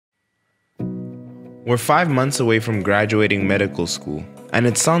We're 5 months away from graduating medical school, and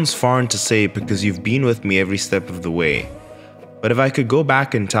it sounds foreign to say because you've been with me every step of the way. But if I could go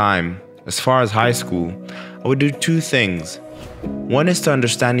back in time, as far as high school, I would do two things. One is to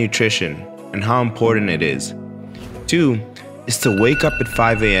understand nutrition and how important it is. Two is to wake up at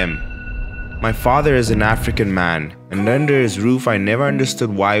 5 a.m. My father is an African man, and under his roof I never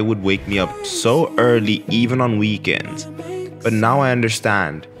understood why he would wake me up so early even on weekends. But now I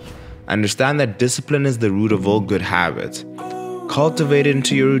understand. I understand that discipline is the root of all good habits. Cultivate it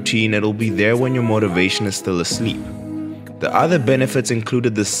into your routine, it'll be there when your motivation is still asleep. The other benefits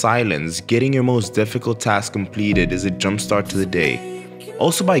included the silence. Getting your most difficult task completed is a jumpstart to the day.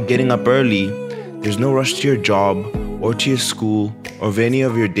 Also, by getting up early, there's no rush to your job or to your school or of any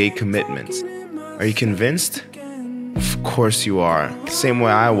of your day commitments. Are you convinced? Of course you are, the same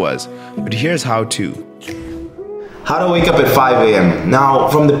way I was, but here's how to. How to wake up at 5 a.m. Now,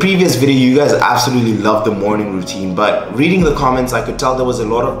 from the previous video, you guys absolutely loved the morning routine, but reading the comments, I could tell there was a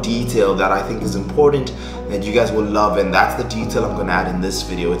lot of detail that I think is important that you guys will love, and that's the detail I'm gonna add in this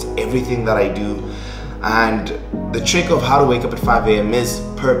video. It's everything that I do, and the trick of how to wake up at 5 a.m. is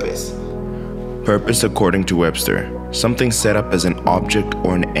purpose. Purpose, according to Webster, something set up as an object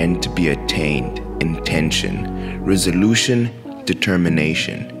or an end to be attained, intention, resolution,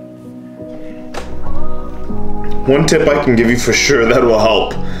 determination. One tip I can give you for sure that will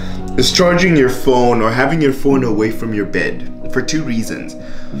help is charging your phone or having your phone away from your bed for two reasons.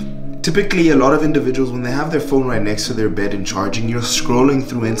 Typically, a lot of individuals, when they have their phone right next to their bed and charging, you're scrolling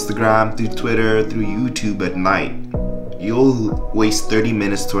through Instagram, through Twitter, through YouTube at night. You'll waste 30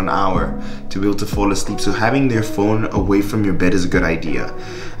 minutes to an hour to be able to fall asleep. So having their phone away from your bed is a good idea.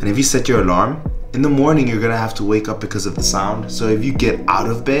 And if you set your alarm, in the morning you're gonna have to wake up because of the sound. So if you get out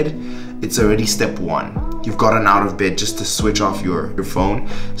of bed, it's already step one. You've gotten out of bed just to switch off your phone.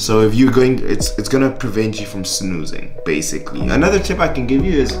 So if you're going, it's gonna prevent you from snoozing, basically. Another tip I can give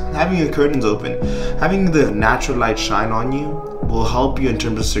you is having your curtains open. Having the natural light shine on you will help you in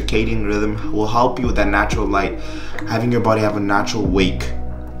terms of circadian rhythm, will help you with that natural light, having your body have a natural wake.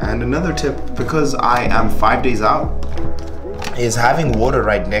 And another tip, because I am 5 days out, is having water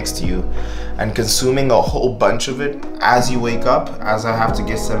right next to you and consuming a whole bunch of it as you wake up, as I have to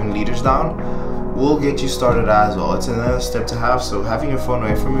get 7 liters down, will get you started as well. It's another step to have, so having your phone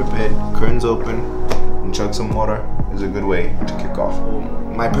away from your bed, curtains open, and chug some water is a good way to kick off.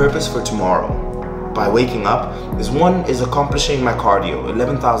 My purpose for tomorrow, by waking up, is accomplishing my cardio,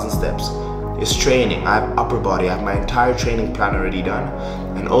 11,000 steps. It's training. I have upper body, I have my entire training plan already done,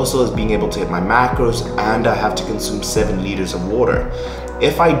 and also is being able to hit my macros, and I have to consume 7 liters of water.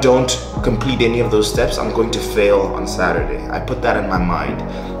 If I don't complete any of those steps, I'm going to fail on Saturday. I put that in my mind.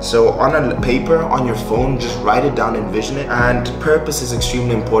 So on a paper, on your phone, just write it down, envision it. And purpose is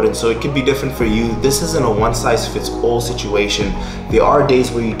extremely important, so it could be different for you. This isn't a one-size-fits-all situation. There are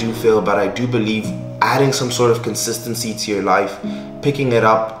days where you do fail, but I do believe adding some sort of consistency to your life, picking it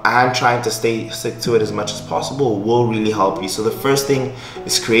up and trying to stick to it as much as possible will really help you. So the first thing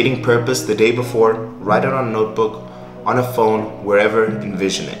is creating purpose the day before. Write it on a notebook, on a phone, wherever,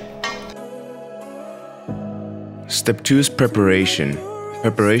 envision it. Step 2 is preparation.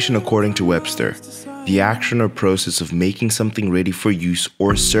 Preparation, according to Webster, the action or process of making something ready for use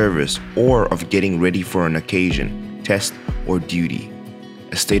or service, or of getting ready for an occasion, test, or duty.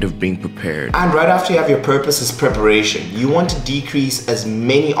 A state of being prepared. And right after you have your purpose is preparation. You want to decrease as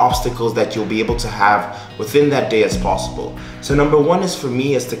many obstacles that you'll be able to have within that day as possible. So number one is for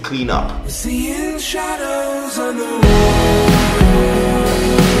me is to clean up. Seeing shadows on the wall.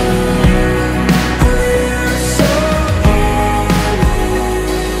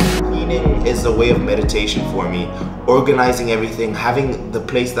 Cleaning is a way of meditation for me. Organizing everything, having the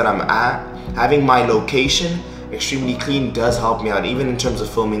place that I'm at, having my location extremely clean does help me out, even in terms of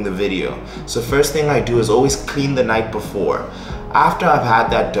filming the video. So first thing I do is always clean the night before. After I've had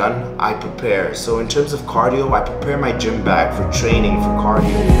that done, I prepare. So in terms of cardio, I prepare my gym bag for training, for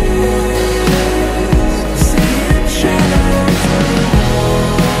cardio.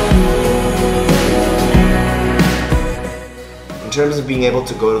 In terms of being able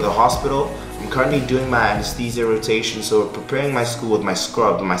to go to the hospital, I'm currently doing my anesthesia rotation, so preparing my school with my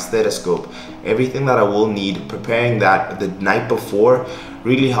scrub, my stethoscope, everything that I will need, preparing that the night before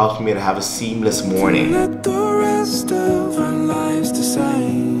really helps me to have a seamless morning. Let the rest of our lives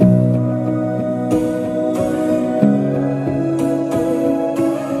decide.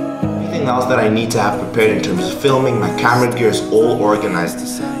 Everything else that I need to have prepared in terms of filming, my camera gear is all organized.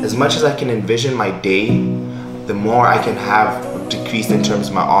 As much as I can envision my day, the more I can have decreased in terms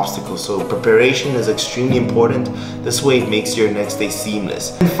of my obstacles. So preparation is extremely important. This way it makes your next day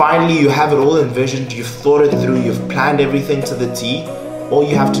seamless. And finally, you have it all envisioned, you've thought it through, you've planned everything to the T. All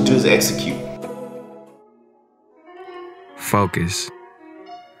you have to do is execute. Focus.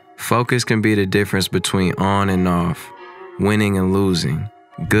 Focus can be the difference between on and off, winning and losing,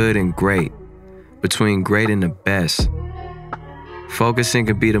 good and great, between great and the best. Focusing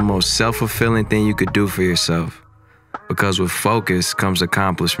can be the most self-fulfilling thing you could do for yourself, because with focus comes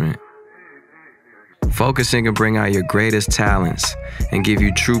accomplishment. Focusing can bring out your greatest talents and give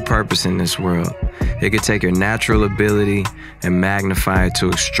you true purpose in this world. It can take your natural ability and magnify it to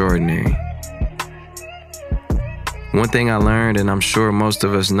extraordinary. One thing I learned, and I'm sure most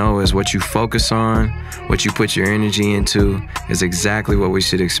of us know, is what you focus on, what you put your energy into, is exactly what we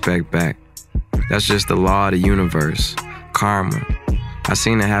should expect back. That's just the law of the universe, karma. I've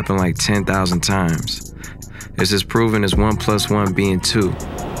seen it happen like 10,000 times. It's as proven as 1 + 1 being 2.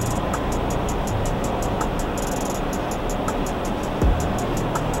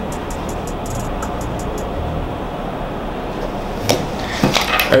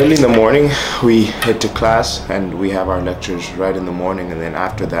 Early in the morning, we head to class and we have our lectures right in the morning, and then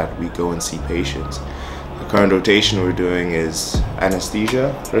after that we go and see patients. The current rotation we're doing is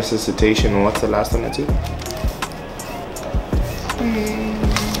anesthesia, resuscitation, and what's the last one I did?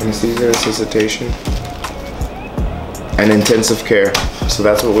 Anesthesia, resuscitation, and intensive care. So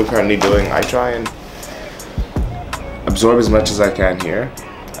that's what we're currently doing. I try and absorb as much as I can here,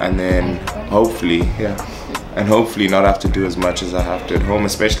 and then hopefully, hopefully not have to do as much as I have to at home,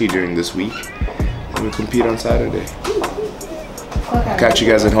 especially during this week. And we compete on Saturday. Catch you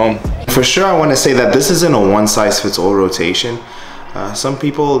guys at home. For sure, I want to say that this isn't a one-size-fits-all rotation. Some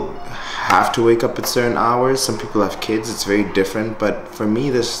people have to wake up at certain hours. Some people have kids. It's very different. But for me,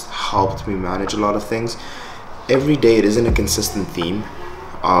 this helped me manage a lot of things. Every day, it isn't a consistent theme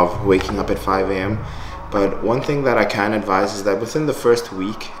of waking up at 5 a.m. But one thing that I can advise is that within the first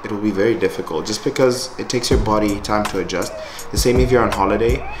week, it will be very difficult just because it takes your body time to adjust. The same if you're on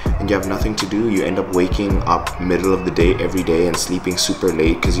holiday and you have nothing to do, you end up waking up middle of the day every day and sleeping super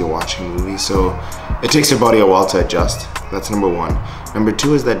late because you're watching movies. So it takes your body a while to adjust. That's number one. Number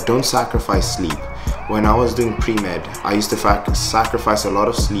two is that don't sacrifice sleep. When I was doing pre-med, I used to sacrifice a lot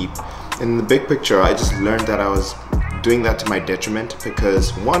of sleep. In the big picture, I just learned that I was doing that to my detriment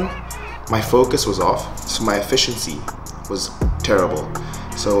because one, my focus was off, so my efficiency was terrible.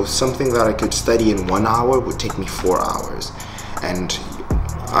 So something that I could study in 1 hour would take me 4 hours. And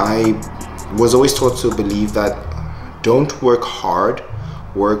I was always taught to believe that don't work hard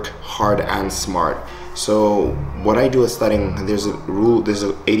and smart. So what I do is studying, there's a rule, there's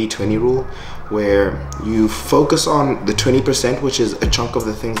a 80-20 rule where you focus on the 20%, which is a chunk of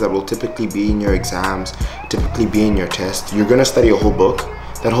the things that will typically be in your exams, typically be in your test. You're gonna study a whole book.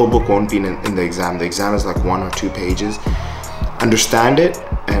 That whole book won't be in the exam. The exam is like 1 or 2 pages. Understand it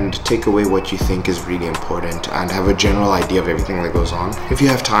and take away what you think is really important and have a general idea of everything that goes on. If you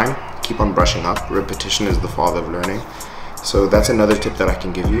have time, keep on brushing up. Repetition is the father of learning. So that's another tip that I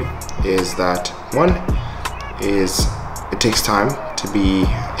can give you, is that one is it takes time to be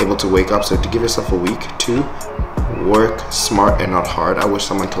able to wake up. So to give yourself a week. 2, work smart and not hard. I wish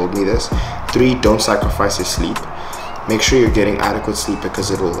someone told me this. 3, don't sacrifice your sleep. Make sure you're getting adequate sleep because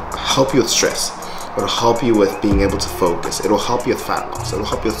it will help you with stress. It'll help you with being able to focus. It'll help you with fat loss. It'll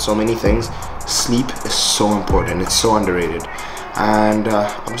help you with so many things. Sleep is so important. It's so underrated. And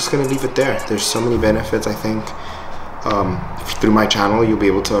I'm just gonna leave it there. There's so many benefits, I think. Through my channel, you'll be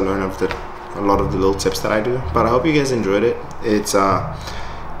able to learn a lot of the little tips that I do. But I hope you guys enjoyed it. It's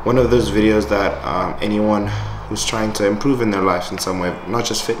one of those videos that anyone who's trying to improve in their life in some way, not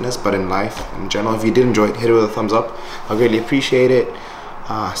just fitness but in life in general, if you did enjoy it, hit it with a thumbs up. I'll greatly appreciate it.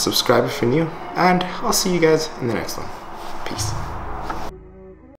 Subscribe if you're new, and I'll see you guys in the next one. Peace.